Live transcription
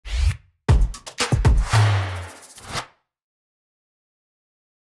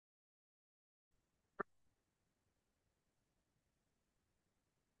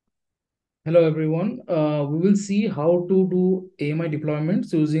Hello everyone. We will see how to do AMI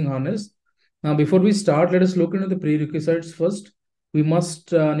deployments using Harness. Now, before we start, let us look into the prerequisites first. We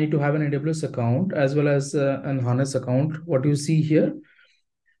must need to have an AWS account as well as an Harness account, what you see here.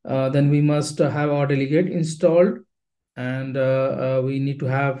 Then we must have our delegate installed, and we need to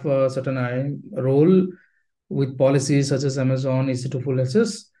have a certain role with policies such as Amazon EC2 full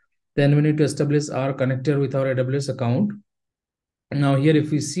access. Then we need to establish our connector with our AWS account. Now here,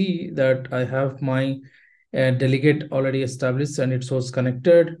 if we see that I have my delegate already established and it shows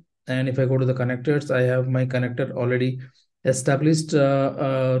connected. And if I go to the connectors, I have my connector already established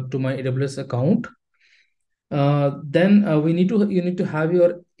to my AWS account. Then you need to have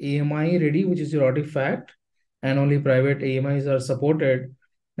your AMI ready, which is your artifact, and only private AMIs are supported.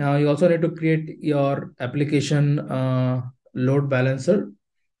 Now you also need to create your application load balancer,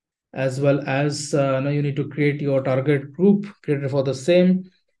 as well as now you need to create your target group created for the same.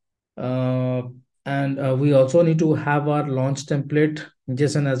 uh, and we also need to have our launch template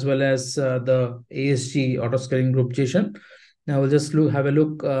JSON as well as the ASG auto scaling group JSON. Now we'll just have a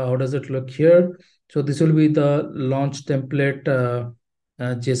look. How does it look here? So this will be the launch template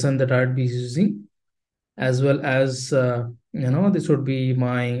JSON that I'd be using, as well as this would be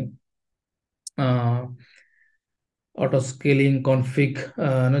my uh, auto scaling config,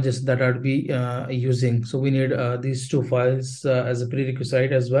 just that I'd be using. So we need these two files as a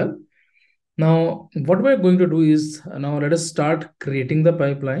prerequisite as well. Now, what we're going to do is now let us start creating the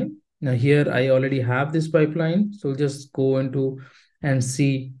pipeline. Now here I already have this pipeline, so we'll just go into and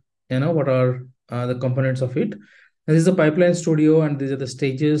see, what are the components of it. This is the pipeline studio, and these are the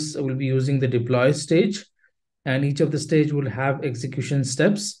stages. We'll be using the deploy stage, and each of the stage will have execution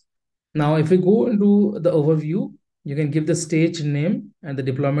steps. Now, if we go into the overview, you can give the stage name, and the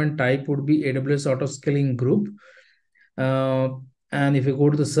deployment type would be AWS auto scaling group. Uh, and if you go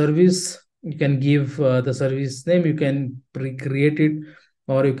to the service, you can give the service name. You can pre-create it,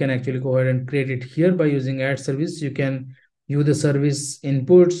 or you can actually go ahead and create it here by using add service. You can view the service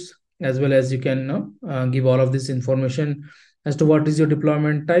inputs, as well as you can give all of this information as to what is your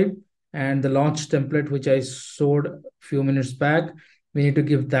deployment type, and the launch template which I showed a few minutes back. We need to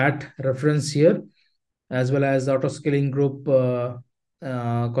give that reference here, as well as auto scaling group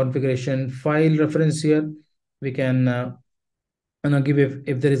configuration file reference here. We can give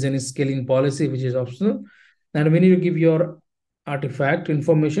if there is any scaling policy, which is optional. And we need to give your artifact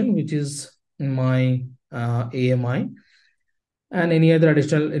information, which is my AMI, and any other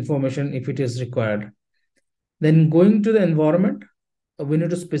additional information if it is required. Then going to the environment, we need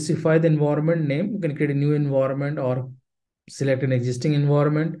to specify the environment name. You can create a new environment or select an existing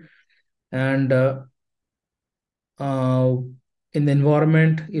environment. And uh, in the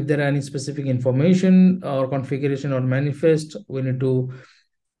environment, if there are any specific information or configuration or manifest we need to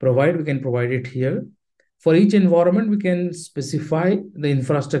provide, we can provide it here. For each environment, we can specify the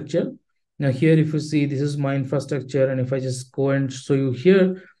infrastructure. Now here, if you see, this is my infrastructure, and if I just go and show you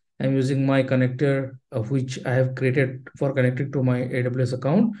here, I'm using my connector of which I have created for connecting to my AWS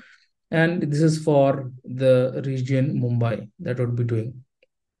account. And this is for the region Mumbai that would be doing.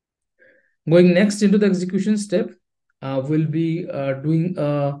 Going next into the execution step, we'll be doing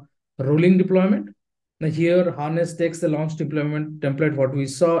a rolling deployment. Now here, Harness takes the launch deployment template, what we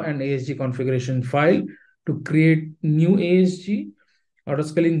saw, and ASG configuration file to create new ASG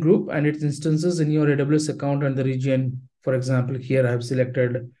autoscaling group and its instances in your AWS account and the region. For example, here I have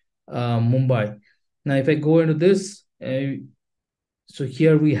selected Mumbai. Now, if I go into this, so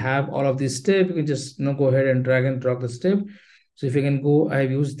here we have all of these steps. You can just go ahead and drag and drop the step. So if you can go, I've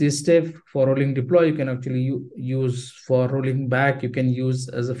used this step for rolling deploy. You can actually use for rolling back. You can use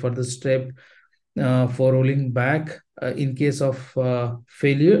as a further step for rolling back in case of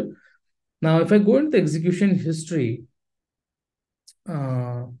failure. Now, if I go into the execution history,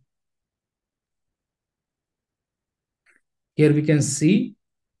 uh, here we can see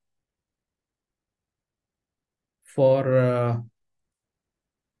for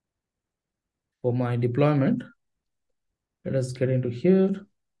my deployment. Let us get into here,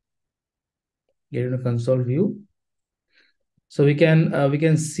 get into console view. So we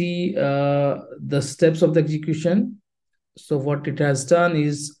can see the steps of the execution. So what it has done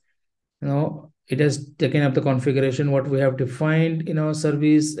is, it has taken up the configuration, what we have defined in our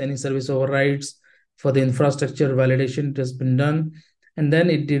service, any service overrides for the infrastructure validation, it has been done. And then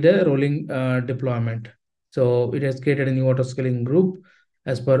it did a rolling deployment. So it has created a new auto scaling group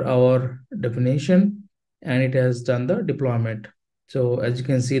as per our definition, and it has done the deployment. So as you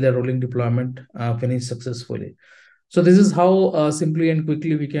can see, the rolling deployment finished successfully. So this is how simply and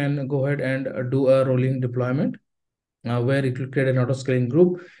quickly we can go ahead and do a rolling deployment. where it will create an auto scaling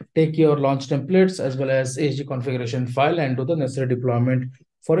group, take your launch templates as well as ASG configuration file, and do the necessary deployment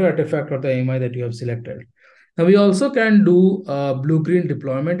for your artifact or the AMI that you have selected. Now we also can do blue-green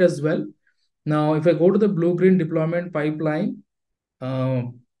deployment as well. Now, if I go to the blue-green deployment pipeline, uh,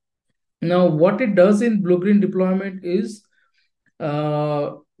 now what it does in blue-green deployment is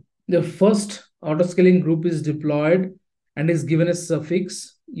uh, the first auto-scaling group is deployed and is given a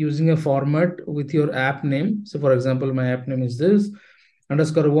suffix using a format with your app name. So for example, my app name is this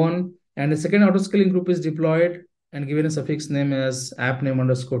 _1, and the second auto-scaling group is deployed and given a suffix name as app name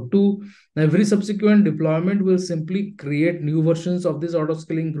 _2. Now every subsequent deployment will simply create new versions of these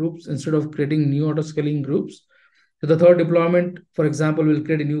auto-scaling groups instead of creating new auto-scaling groups. So the third deployment, for example, will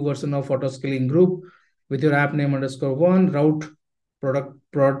create a new version of auto-scaling group with your app name _1, route product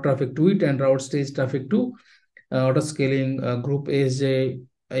traffic to it, and route stage traffic to auto scaling group ASJ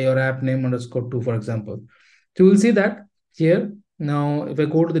your app name _2, for example. So we'll see that here. Now, if I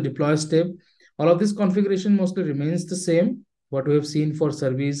go to the deploy step, all of this configuration mostly remains the same, what we have seen for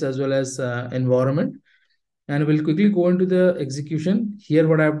service as well as environment. And we'll quickly go into the execution. Here,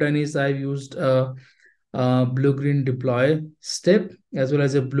 what I've done is I've used blue-green deploy step as well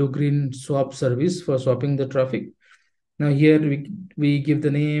as a blue-green swap service for swapping the traffic. Now here we give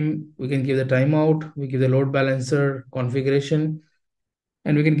the name, we can give the timeout, we give the load balancer configuration,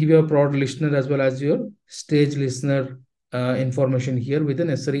 and we can give you a prod listener as well as your stage listener information here with the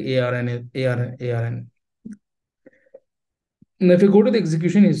necessary ARN. Now if you go to the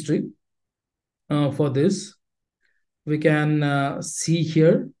execution history for this, we can see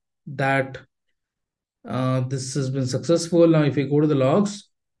here that this has been successful. Now if you go to the logs,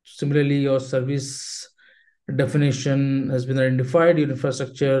 similarly your service definition has been identified, your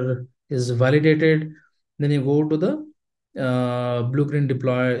infrastructure is validated. Then you go to the blue-green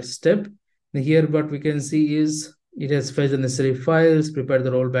deploy step. And here what we can see is it has fetched the necessary files, prepared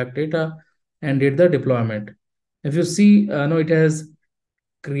the rollback data, and did the deployment. If you see, now it has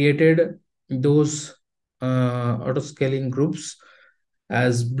created those auto-scaling groups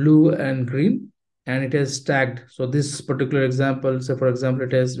as blue and green, and it has tagged. So this particular example, so for example,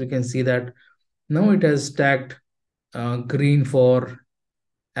 it has, we can see that now it has tagged green for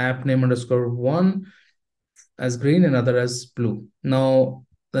app name _1 as green and other as blue. Now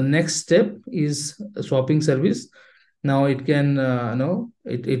the next step is swapping service. Now it can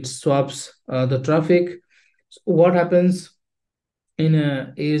it swaps the traffic. So what happens in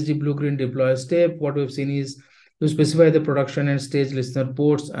a ASD blue-green deploy step? What we've seen is to specify the production and stage listener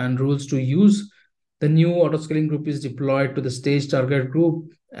ports and rules to use. The new auto-scaling group is deployed to the stage target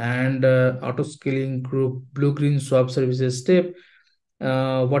group, and auto-scaling group blue-green swap services step.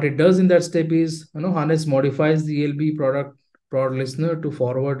 What it does in that step is, harness modifies the ELB prod listener to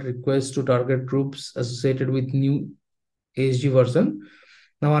forward requests to target groups associated with new ASG version.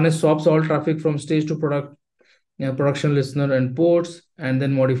 Now harness swaps all traffic from stage to production listener and ports, and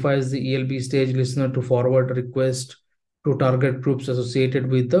then modifies the ELB stage listener to forward request to target groups associated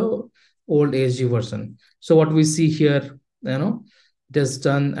with the old ASG version. So what we see here, it has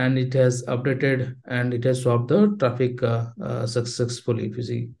done and it has updated and it has swapped the traffic successfully, if you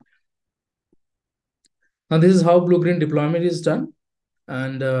see. Now this is how blue-green deployment is done.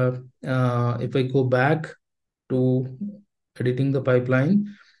 And if I go back to editing the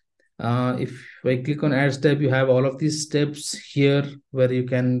pipeline, if I click on add step, you have all of these steps here where you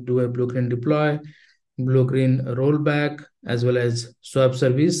can do a blue-green deploy, blue-green rollback, as well as swap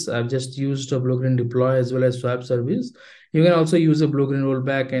service. I've just used a blue-green deploy as well as swap service. You can also use a blue-green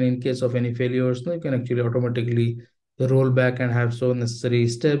rollback, and in case of any failures, you can actually automatically roll back and have so necessary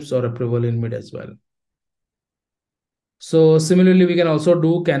steps or approval in mid as well. So similarly, we can also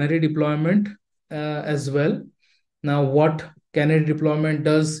do canary deployment as well. Now what canary deployment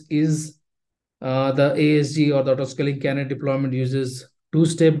does is the ASG or the auto-scaling canary deployment uses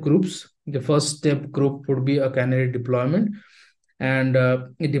two-step groups. The first step group would be a canary deployment, and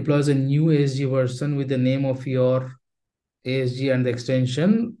it deploys a new ASG version with the name of your ASG and the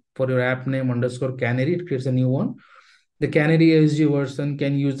extension for your app name _canary. It creates a new one. The canary ASG version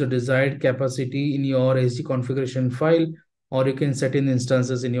can use the desired capacity in your ASG configuration file, or you can set in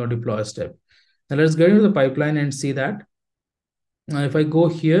instances in your deploy step. Now let's get into the pipeline and see that. Now if I go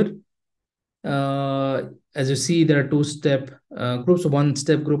here, as you see, there are two-step groups. So one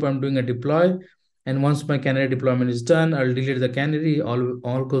step group, I'm doing a deploy, and once my canary deployment is done, I'll delete the canary.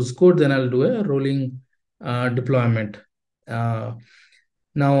 All goes good. Then I'll do a rolling deployment.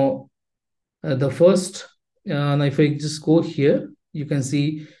 Now the first, now if I just go here, you can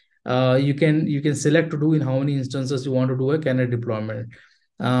see you can select to do in how many instances you want to do a canary deployment.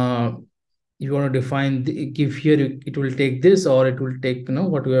 you want to define give here, it will take this, or it will take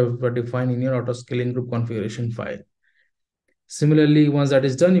what you have defined in your auto scaling group configuration file. Similarly, once that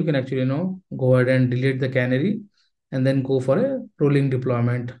is done, you can actually go ahead and delete the canary and then go for a rolling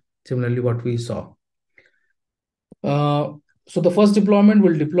deployment, similarly what we saw. So the first deployment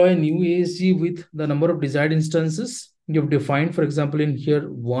will deploy a new ASG with the number of desired instances you've defined. For example, in here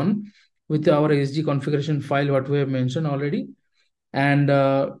 1 with our ASG configuration file, what we have mentioned already. And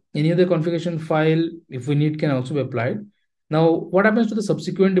any other configuration file, if we need, can also be applied. Now, what happens to the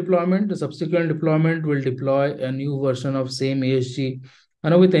subsequent deployment? The subsequent deployment will deploy a new version of same ASG,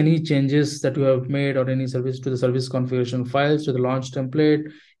 with any changes that you have made or any service to the service configuration files, to the launch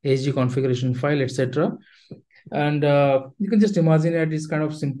template, ASG configuration file, etc. And you can just imagine that it's kind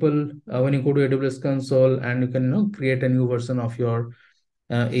of simple when you go to AWS console and you can create a new version of your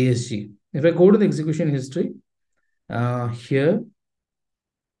ASG. If I go to the execution history here,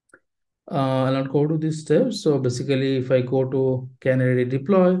 I'll not go to this step. So basically, if I go to canary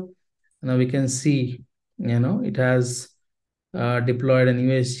deploy, now we can see, it has deployed an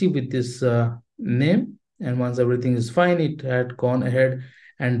USG with this name. And once everything is fine, it had gone ahead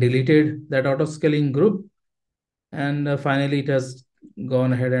and deleted that auto scaling group. And finally, it has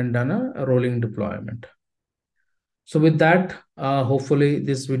gone ahead and done a rolling deployment. So with that, hopefully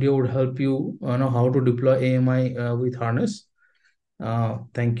this video would help you know how to deploy AMI with Harness.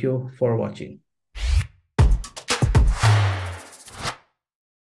 Thank you for watching.